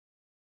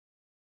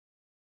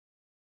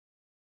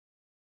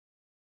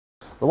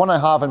The one I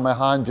have in my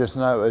hand just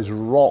now is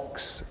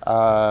Rocks.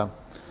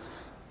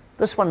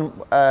 This one,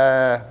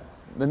 the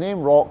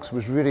name Rocks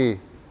was really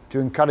to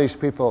encourage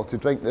people to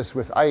drink this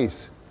with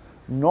ice.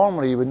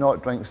 Normally you would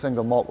not drink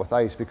single malt with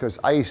ice because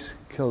ice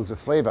kills the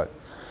flavour.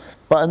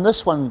 But in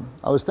this one,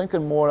 I was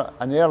thinking more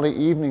an early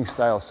evening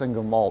style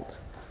single malt.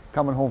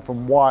 Coming home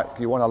from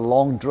work, you want a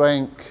long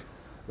drink,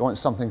 you want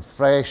something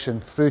fresh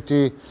and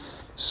fruity.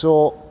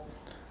 So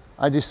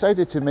I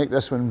decided to make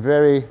this one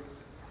very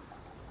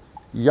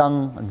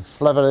young and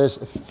frivolous.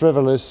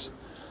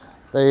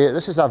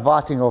 This is a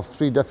vatting of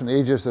 3 different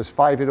ages. There's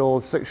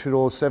 5-year-old,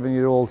 6-year-old,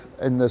 7-year-old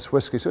in this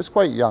whisky, so it's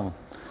quite young.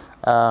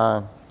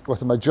 With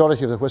the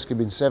majority of the whisky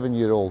being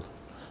 7-year-old.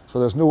 So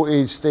there's no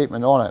age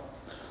statement on it.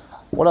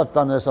 What I've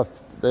done is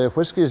the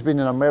whisky has been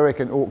in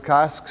American oak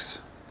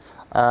casks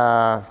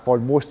for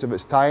most of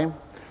its time.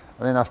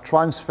 And then I've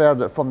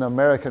transferred it from the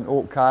American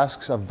oak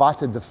casks. I've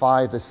vatted the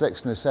 5, the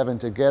 6 and the 7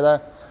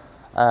 together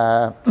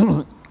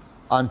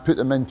and put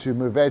them into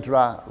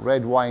Mourvedre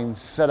red wine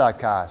Syrah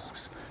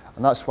casks.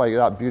 And that's why you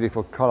get that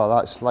beautiful colour,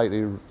 that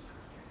slightly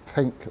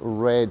pink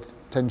red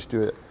tinge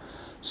to it.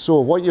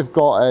 So what you've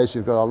got is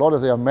you've got a lot of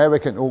the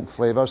American oak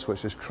flavours,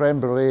 which is creme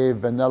brulee,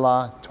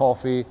 vanilla,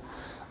 toffee,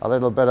 a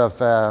little bit of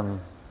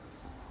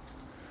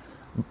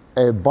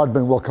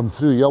bourbon will come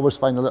through. You always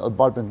find a little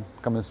bourbon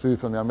coming through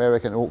from the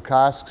American oak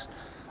casks.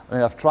 And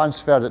then I've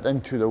transferred it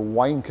into the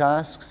wine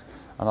casks,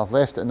 and I've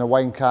left it in the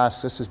wine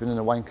casks. This has been in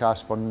the wine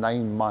casks for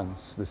 9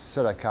 months, the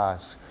Syrah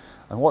casks.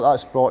 And what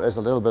that's brought is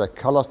a little bit of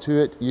colour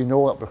to it. You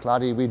know at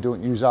Bruichladdich we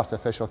don't use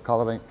artificial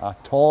colouring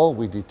at all.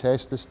 We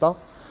detest this stuff.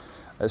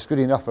 It's good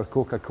enough for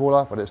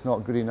Coca-Cola, but it's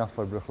not good enough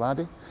for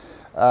Bruichladdich.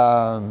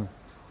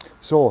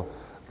 So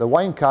the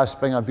wine casks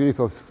bring a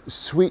beautiful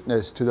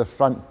sweetness to the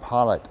front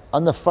palate.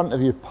 On the front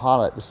of your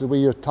palate, this is the way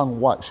your tongue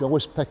works. You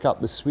always pick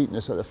up the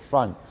sweetness at the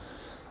front.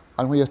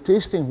 And when you're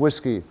tasting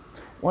whisky,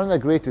 one of the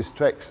greatest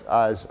tricks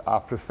as a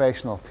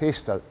professional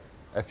taster,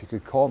 if you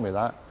could call me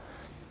that,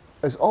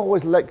 is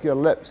always lick your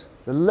lips.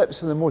 The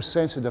lips are the most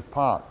sensitive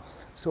part.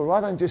 So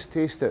rather than just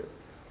taste it,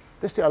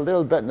 just take a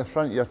little bit in the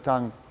front of your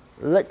tongue,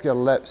 lick your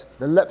lips.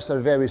 The lips are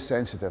very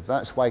sensitive.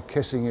 That's why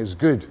kissing is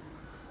good.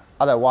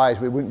 Otherwise,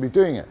 we wouldn't be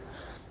doing it.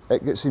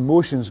 It gets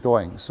emotions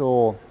going.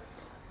 So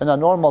in a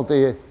normal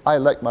day, I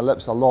lick my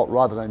lips a lot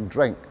rather than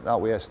drink.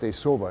 That way I stay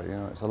sober, you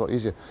know, it's a lot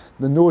easier.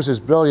 The nose is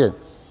brilliant.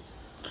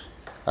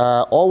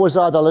 Always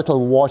add a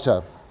little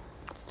water.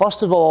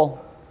 First of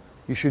all,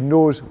 you should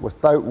nose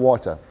without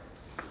water.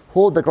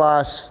 Hold the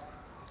glass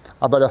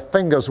about a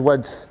finger's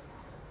width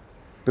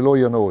below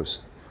your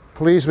nose.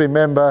 Please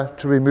remember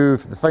to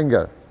remove the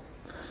finger.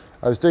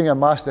 I was doing a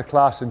master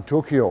class in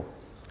Tokyo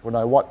when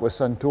I worked with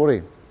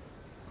Suntory,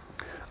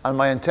 and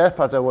my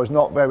interpreter was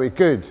not very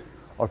good,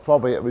 or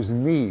probably it was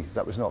me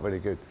that was not very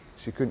good.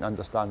 She couldn't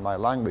understand my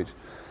language.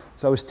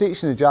 So I was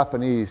teaching the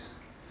Japanese,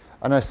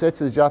 and I said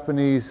to the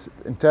Japanese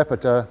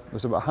interpreter,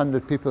 there's about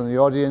 100 people in the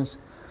audience,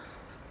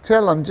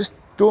 tell them just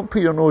don't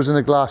put your nose in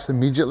the glass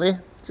immediately,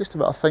 just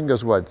about a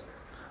finger's width.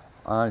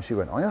 And she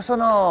went, oyoso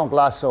no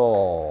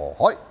glasso,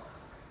 hoi,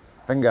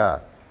 finger.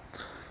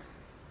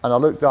 And I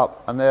looked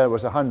up, and there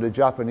was 100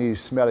 Japanese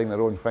smelling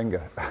their own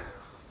finger.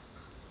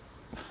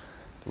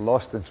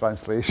 Lost in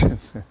translation.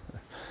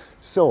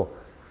 So,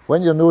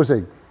 when you're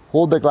nosing,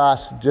 hold the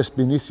glass just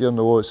beneath your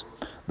nose.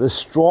 The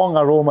strong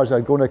aromas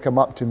are going to come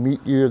up to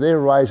meet you. They're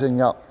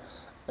rising up.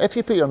 If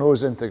you put your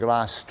nose into the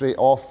glass straight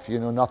off, you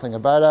know nothing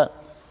about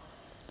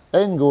it.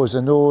 In goes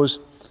the nose.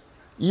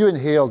 You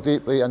inhale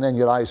deeply, and then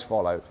your eyes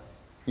fall out.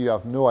 You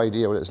have no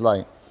idea what it's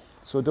like.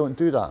 So don't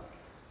do that.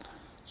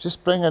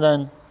 Just bring it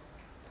in.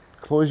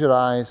 Close your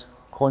eyes,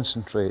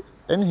 concentrate.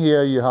 In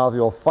here you have the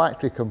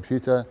olfactory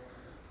computer,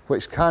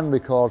 which can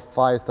record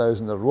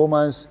 5,000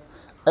 aromas.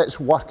 It's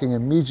working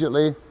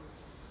immediately,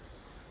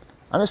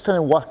 and it's trying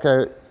to work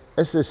out,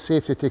 is this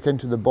safe to take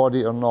into the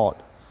body or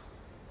not?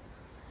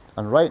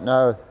 And right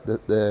now,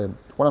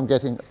 what I'm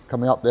getting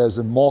coming up there is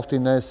the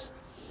maltiness,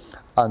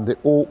 and the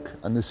oak,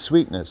 and the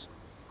sweetness.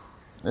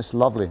 It's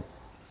lovely. And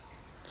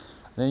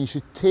then you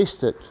should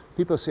taste it.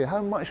 People say,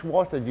 how much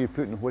water do you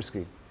put in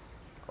whiskey?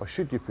 Or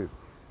should you put?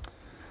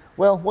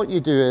 Well, what you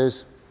do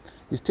is,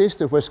 you taste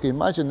the whiskey,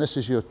 imagine this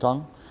is your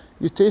tongue.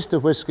 You taste the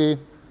whiskey,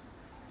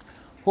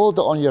 hold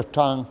it on your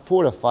tongue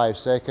 4 or 5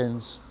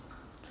 seconds,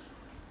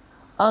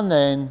 and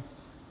then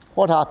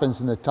what happens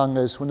in the tongue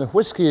is, when the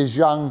whiskey is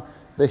young,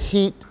 the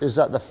heat is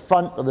at the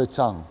front of the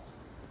tongue.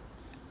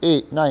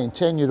 8, 9,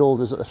 10-year-old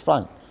is at the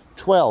front.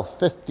 12,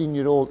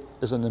 15-year-old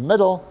is in the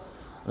middle,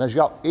 and as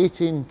you're up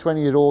 18,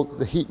 20-year-old,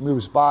 the heat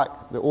moves back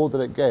the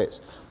older it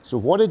gets. So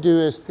what I do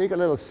is take a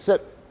little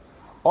sip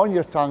on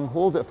your tongue,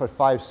 hold it for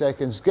 5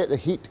 seconds, get the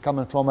heat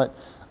coming from it,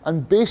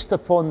 and based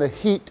upon the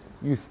heat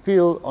you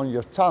feel on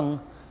your tongue,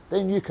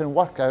 then you can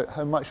work out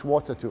how much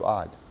water to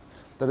add.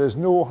 There is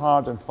no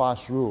hard and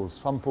fast rules.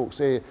 Some folks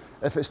say,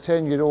 if it's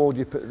 10-year-old,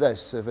 you put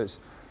this. If it's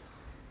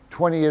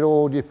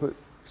 20-year-old, you put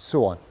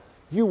so on.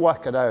 You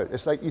work it out.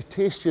 It's like you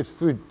taste your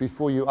food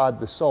before you add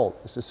the salt.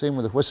 It's the same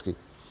with the whiskey.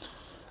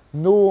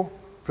 No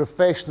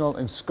professional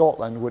in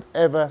Scotland would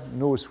ever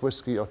nose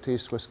whiskey or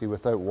taste whiskey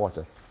without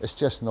water. It's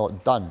just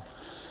not done.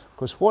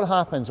 Because what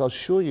happens, I'll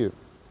show you.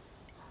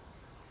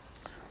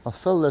 I'll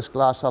fill this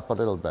glass up a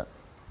little bit.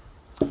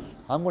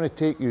 I'm going to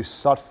take you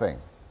surfing.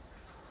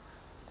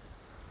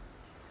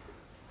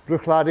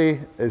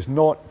 Bruichladdich is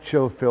not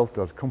chill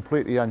filtered,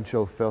 completely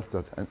unchill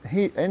filtered. And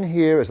in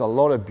here is a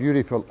lot of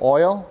beautiful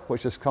oil,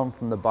 which has come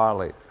from the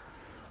barley.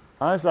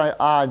 As I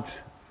add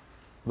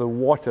the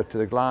water to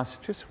the glass,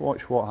 just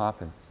watch what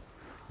happens.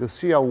 You'll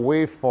see a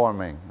wave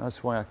forming.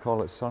 That's why I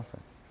call it surfing.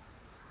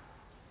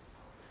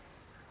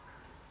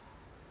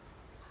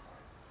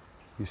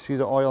 You see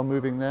the oil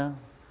moving there?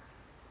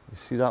 You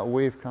see that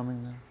wave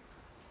coming there?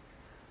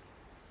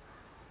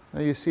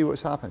 Now you see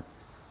what's happened.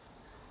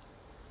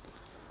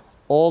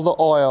 All the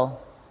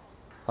oil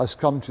has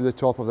come to the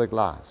top of the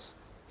glass.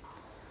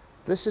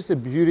 This is the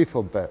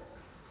beautiful bit.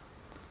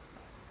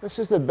 This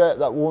is the bit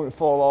that won't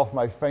fall off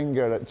my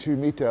finger at 2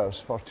 meters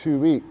for 2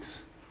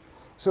 weeks.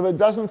 So if it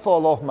doesn't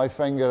fall off my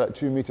finger at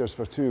 2 meters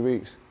for 2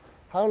 weeks,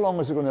 how long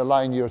is it going to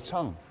lie in your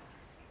tongue?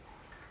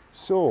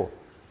 So,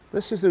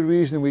 this is the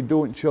reason we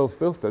don't chill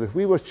filter. If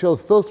we were chill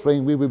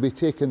filtering, we would be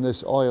taking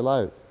this oil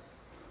out.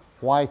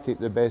 Why take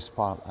the best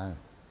part out?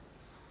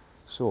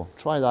 So,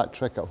 try that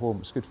trick at home.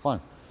 It's good fun.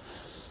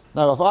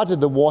 Now, I've added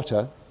the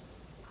water,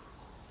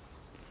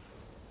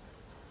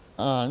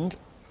 and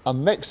I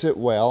mix it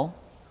well.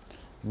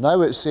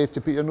 Now it's safe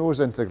to put your nose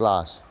into the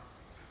glass.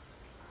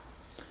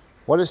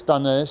 What it's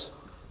done is,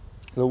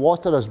 the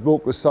water has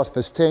broke the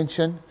surface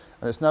tension,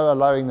 and it's now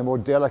allowing the more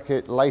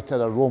delicate, lighter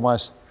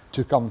aromas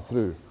to come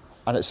through.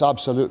 And it's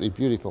absolutely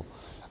beautiful.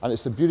 And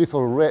it's the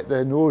beautiful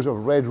the nose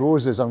of red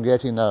roses I'm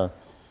getting now.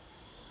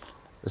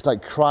 It's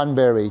like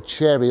cranberry,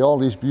 cherry, all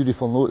these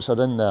beautiful notes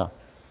are in there.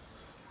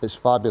 It's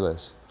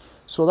fabulous.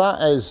 So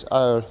that is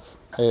our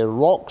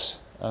rocks.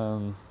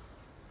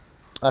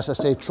 As I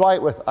say, try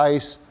it with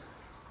ice,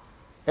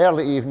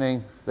 early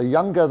evening. The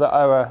younger the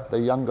hour, the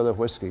younger the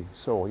whiskey.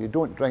 So you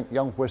don't drink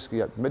young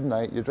whiskey at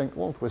midnight, you drink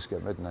old whiskey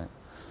at midnight.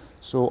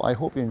 So I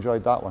hope you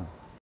enjoyed that one.